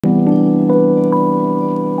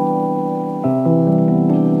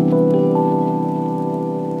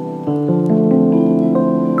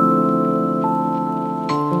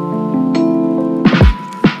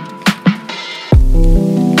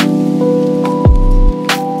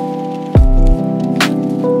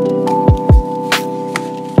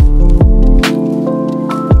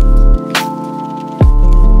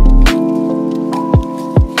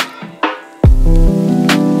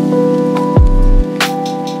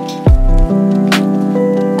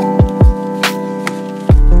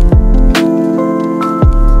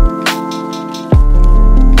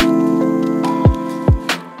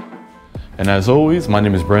as always, my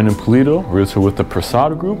name is Branden Pulido, Realtor with the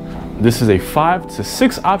Resale Group. This is a 5 to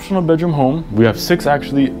 6 optional bedroom home. We have 6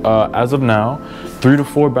 actually as of now, 3 to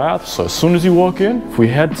 4 baths. So as soon as you walk in, if we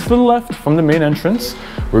head to the left from the main entrance,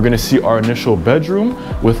 we're gonna see our initial bedroom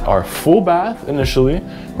with our full bath initially,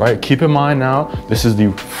 right? Keep in mind now, this is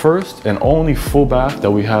the first and only full bath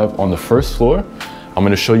that we have on the first floor. I'm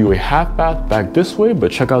gonna show you a half bath back this way,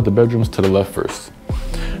 but check out the bedrooms to the left first.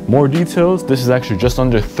 More details, this is actually just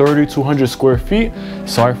under 3,200 square feet.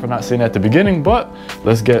 Sorry for not saying that at the beginning, but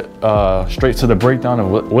let's get straight to the breakdown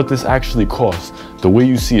of what this actually costs, the way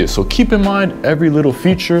you see it. So keep in mind every little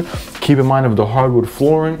feature, keep in mind of the hardwood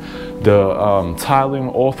flooring, the tiling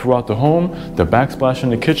all throughout the home, the backsplash in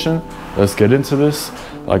the kitchen. Let's get into this.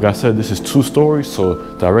 Like I said, this is 2 stories,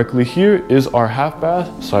 so directly here is our half bath.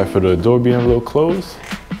 Sorry for the door being a little closed.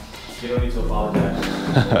 You don't need to apologize.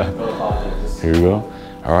 Don't apologize. Here we go.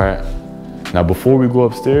 All right. Now, before we go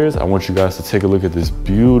upstairs, I want you guys to take a look at this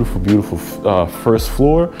beautiful, beautiful first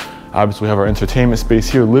floor. Obviously, we have our entertainment space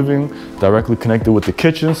here, living directly connected with the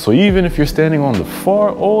kitchen. So even if you're standing on the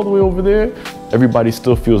far, all the way over there, everybody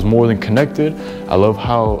still feels more than connected. I love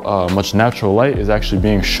how much natural light is actually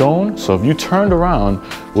being shown. So if you turned around,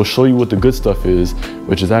 we'll show you what the good stuff is,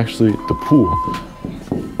 which is actually the pool.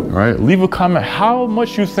 All right, leave a comment how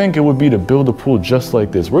much you think it would be to build a pool just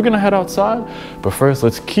like this. We're gonna head outside, but first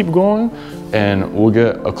let's keep going and we'll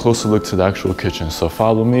get a closer look to the actual kitchen. So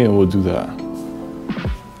follow me and we'll do that.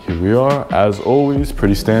 Here we are, as always,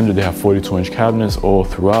 pretty standard. They have 42-inch cabinets all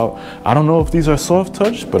throughout. I don't know if these are soft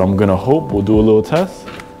touch, but I'm gonna hope. We'll do a little test.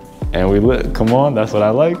 And we lit, come on, that's what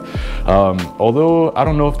I like. Although I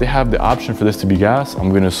don't know if they have the option for this to be gas,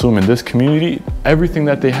 I'm gonna assume in this community, everything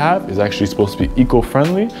that they have is actually supposed to be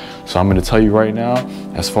eco-friendly. So I'm gonna tell you right now,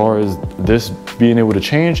 as far as this being able to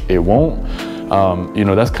change, it won't. You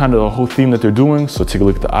know, that's kind of the whole theme that they're doing. So take a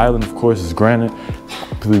look at the island, of course, it's granite,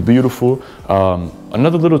 really beautiful.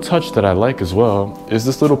 Another little touch that I like as well is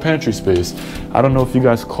this little pantry space. I don't know if you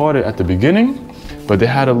guys caught it at the beginning, but they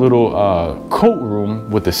had a little coat room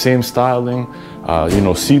with the same styling, you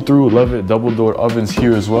know, see-through, love it, double-door ovens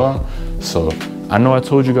here as well. So I know I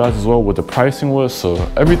told you guys as well what the pricing was, so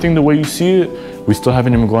everything the way you see it, we still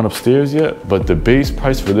haven't even gone upstairs yet, but the base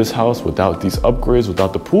price for this house without these upgrades,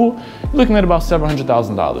 without the pool, you're looking at about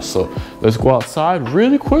 $700,000. So let's go outside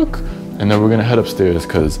really quick, and then we're gonna head upstairs,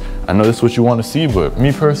 because I know this is what you wanna see, but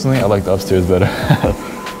me personally, I like the upstairs better.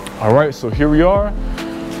 All right, so here we are.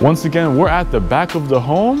 Once again, we're at the back of the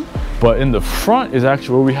home, but in the front is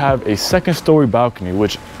actually where we have a 2nd-story balcony,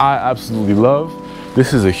 which I absolutely love.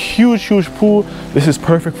 This is a huge, huge pool. This is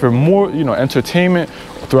perfect for more, you know, entertainment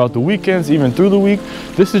throughout the weekends, even through the week.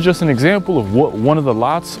 This is just an example of what one of the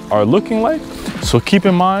lots are looking like. So keep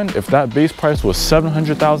in mind, if that base price was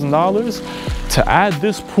 $700,000, to add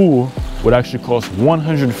this pool would actually cost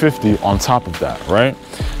 $150,000 on top of that, right?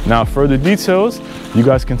 Now, further details, you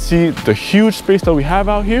guys can see the huge space that we have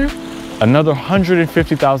out here, another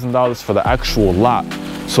 $150,000 for the actual lot.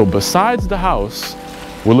 So besides the house,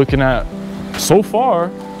 we're looking at, so far,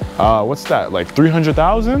 what's that, like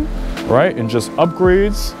 300,000, right? And just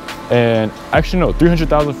upgrades, and actually no,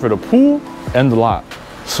 300,000 for the pool and the lot.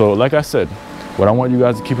 So like I said, what I want you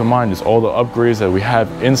guys to keep in mind is all the upgrades that we have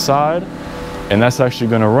inside, and that's actually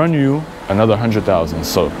gonna run you another 100,000.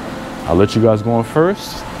 So I'll let you guys go in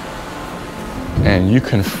first, and you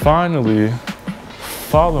can finally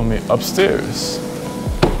follow me upstairs.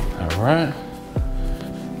 All right.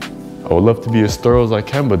 I would love to be as thorough as I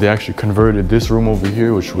can, but they actually converted this room over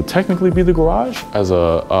here, which would technically be the garage, as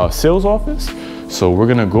a sales office. So we're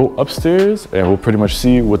gonna go upstairs and we'll pretty much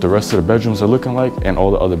see what the rest of the bedrooms are looking like and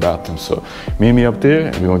all the other bathrooms. So meet me up there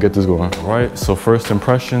and we're gonna get this going. All right, so first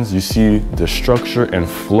impressions, you see the structure and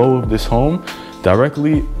flow of this home.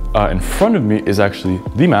 Directly in front of me is actually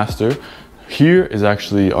the master. Here is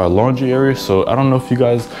actually our laundry area. So I don't know if you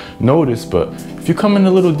guys noticed, but if you come in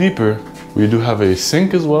a little deeper, we do have a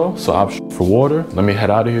sink as well, so option for water. Let me head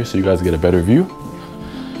out of here so you guys get a better view.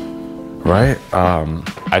 Right,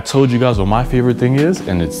 I told you guys what my favorite thing is,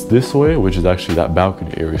 and it's this way, which is actually that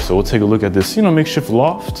balcony area. So we'll take a look at this, you know, makeshift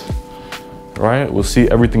loft. Right, we'll see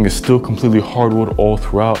everything is still completely hardwood all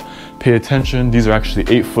throughout. Pay attention, these are actually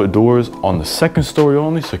 8-foot doors on the 2nd story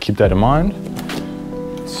only, so keep that in mind.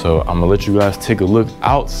 So I'm gonna let you guys take a look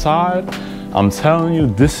outside. I'm telling you,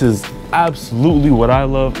 this is absolutely what I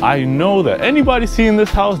love. I know that anybody seeing this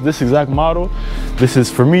house, this exact model, this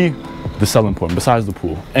is for me the selling point besides the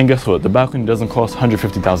pool. And guess what? The balcony doesn't cost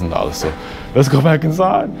 $150,000. So let's go back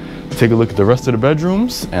inside, take a look at the rest of the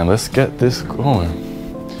bedrooms, and let's get this going.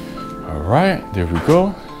 All right, there we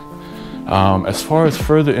go. As far as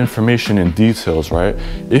further information and details, right?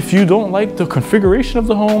 If you don't like the configuration of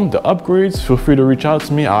the home, the upgrades, feel free to reach out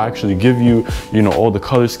to me. I'll actually give you, all the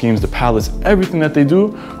color schemes, the palettes, everything that they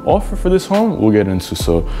do offer for this home, we'll get into.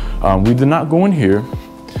 So we did not go in here,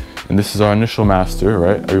 and this is our initial master,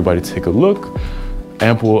 right? Everybody take a look.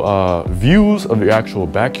 Ample views of the actual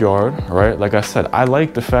backyard, right? Like I said, I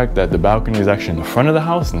like the fact that the balcony is actually in the front of the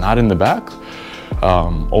house, not in the back.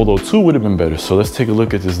 Although 2 would have been better. So let's take a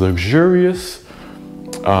look at this luxurious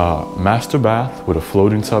master bath with a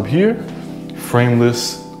floating tub here,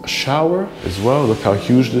 frameless shower as well. Look how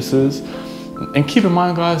huge this is. And keep in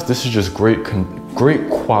mind, guys, this is just great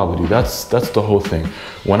quality. That's the whole thing.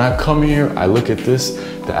 When I come here, I look at this,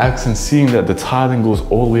 the accent, seeing that the tiling goes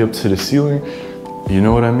all the way up to the ceiling. You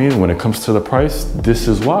know what I mean? When it comes to the price, this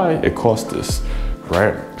is why it costs this,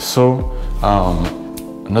 right? So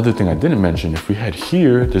another thing I didn't mention, if we head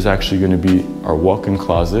here, there's actually gonna be our walk-in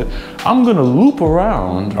closet. I'm gonna loop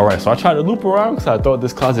around. All right, so I tried to loop around because I thought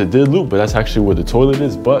this closet did loop, but that's actually where the toilet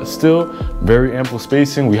is, but still very ample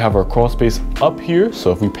spacing. We have our crawl space up here.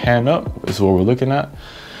 So if we pan up, this is what we're looking at.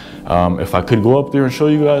 If I could go up there and show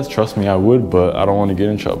you guys, trust me, I would, but I don't wanna get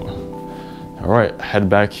in trouble. All right, head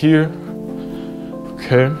back here.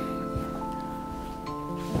 Okay.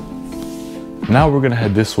 Now we're gonna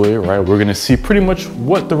head this way, right? We're gonna see pretty much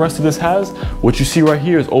what the rest of this has. What you see right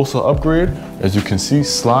here is also an upgrade. As you can see,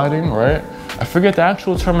 sliding, right? I forget the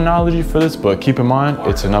actual terminology for this, but keep in mind,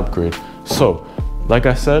 it's an upgrade. So, like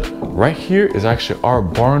I said, right here is actually our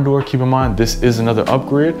barn door. Keep in mind, this is another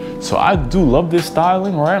upgrade. So I do love this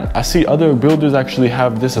styling, right? I see other builders actually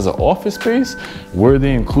have this as an office space where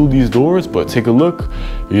they include these doors, but take a look,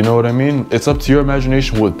 you know what I mean? It's up to your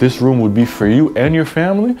imagination what this room would be for you and your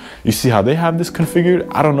family. You see how they have this configured?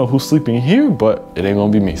 I don't know who's sleeping here, but it ain't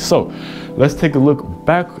gonna be me. So let's take a look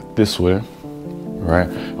back this way, right?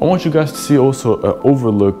 I want you guys to see also an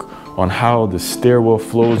overlook on how the stairwell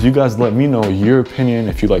flows. You guys let me know your opinion,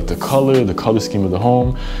 if you like the color scheme of the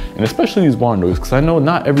home, and especially these barn doors, because I know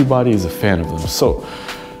not everybody is a fan of them. So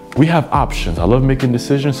we have options. I love making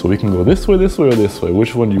decisions, so we can go this way, or this way.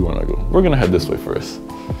 Which one do you want to go? We're gonna head this way first.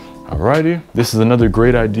 Alrighty, this is another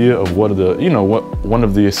great idea of what one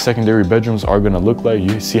of the secondary bedrooms are gonna look like.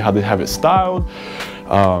 You see how they have it styled.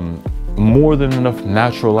 More than enough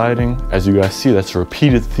natural lighting. As you guys see, that's a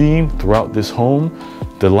repeated theme throughout this home.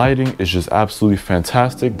 The lighting is just absolutely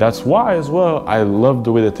fantastic. That's why as well, I love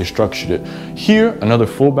the way that they structured it. Here, another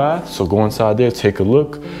full bath. So go inside there, take a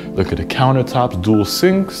look. Look at the countertops, dual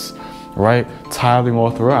sinks, right? Tiling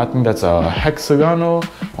all throughout. I think that's a hexagonal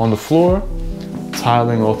on the floor.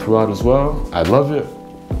 Tiling all throughout as well. I love it,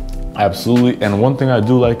 absolutely. And one thing I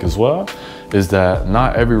do like as well is that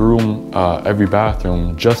not every room, every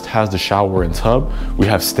bathroom just has the shower and tub. We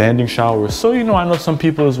have standing showers. So, I know some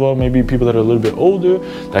people as well, maybe people that are a little bit older,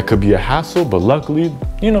 that could be a hassle, but luckily,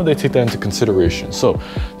 they take that into consideration. So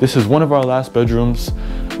this is one of our last bedrooms.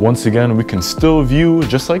 Once again, we can still view,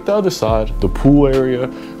 just like the other side, the pool area.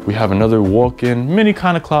 We have another walk-in mini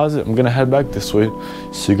kind of closet. I'm gonna head back this way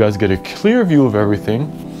so you guys get a clear view of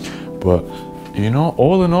everything. But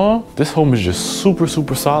all in all, this home is just super,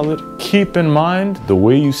 super solid. Keep in mind, the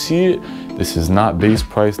way you see it, this is not base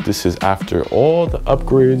price. This is after all the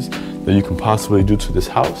upgrades that you can possibly do to this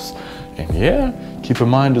house. And yeah, keep in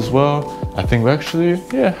mind as well, I think we're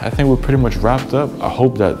pretty much wrapped up. I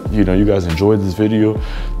hope that, you guys enjoyed this video,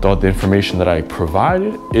 thought the information that I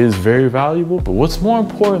provided is very valuable. But what's more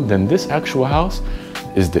important than this actual house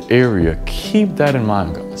is the area. Keep that in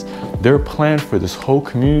mind, guys. Their plan for this whole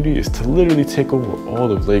community is to literally take over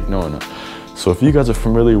all of Lake Nona. So if you guys are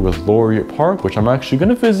familiar with Laureate Park, which I'm actually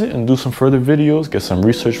gonna visit and do some further videos, get some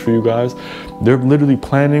research for you guys, they're literally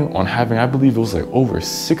planning on having, I believe it was like over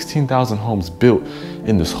 16,000 homes built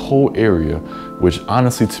in this whole area, which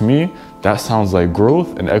honestly to me, that sounds like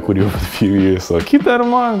growth and equity over the few years. So keep that in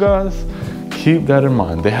mind, guys. Keep that in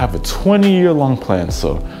mind. They have a 20-year long plan.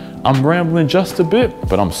 So I'm rambling just a bit,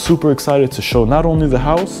 but I'm super excited to show not only the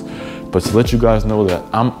house, but to let you guys know that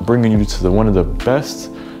I'm bringing you to one of the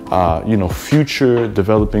best, future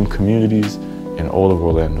developing communities in all of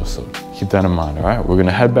Orlando. So keep that in mind, all right? We're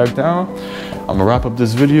gonna head back down. I'm gonna wrap up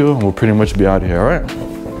this video and we'll pretty much be out of here, all right?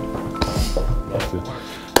 That's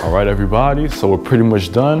it. All right, everybody, so we're pretty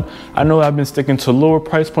much done. I know I've been sticking to lower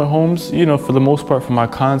price point homes, for the most part for my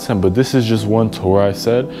content, but this is just one to where I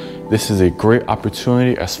said, this is a great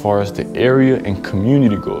opportunity as far as the area and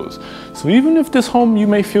community goes. So even if this home you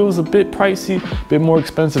may feel is a bit pricey, a bit more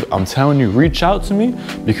expensive, I'm telling you, reach out to me,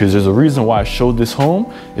 because there's a reason why I showed this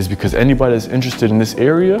home, is because anybody that's interested in this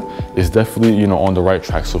area is definitely, on the right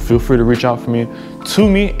track. So feel free to reach out to me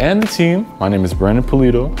and the team. My name is Branden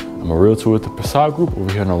Pulido. I'm a realtor with the Prasad Group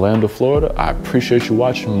over here in Orlando, Florida. I appreciate you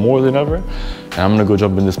watching more than ever. And I'm gonna go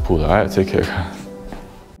jump in this pool, all right? Take care, guys.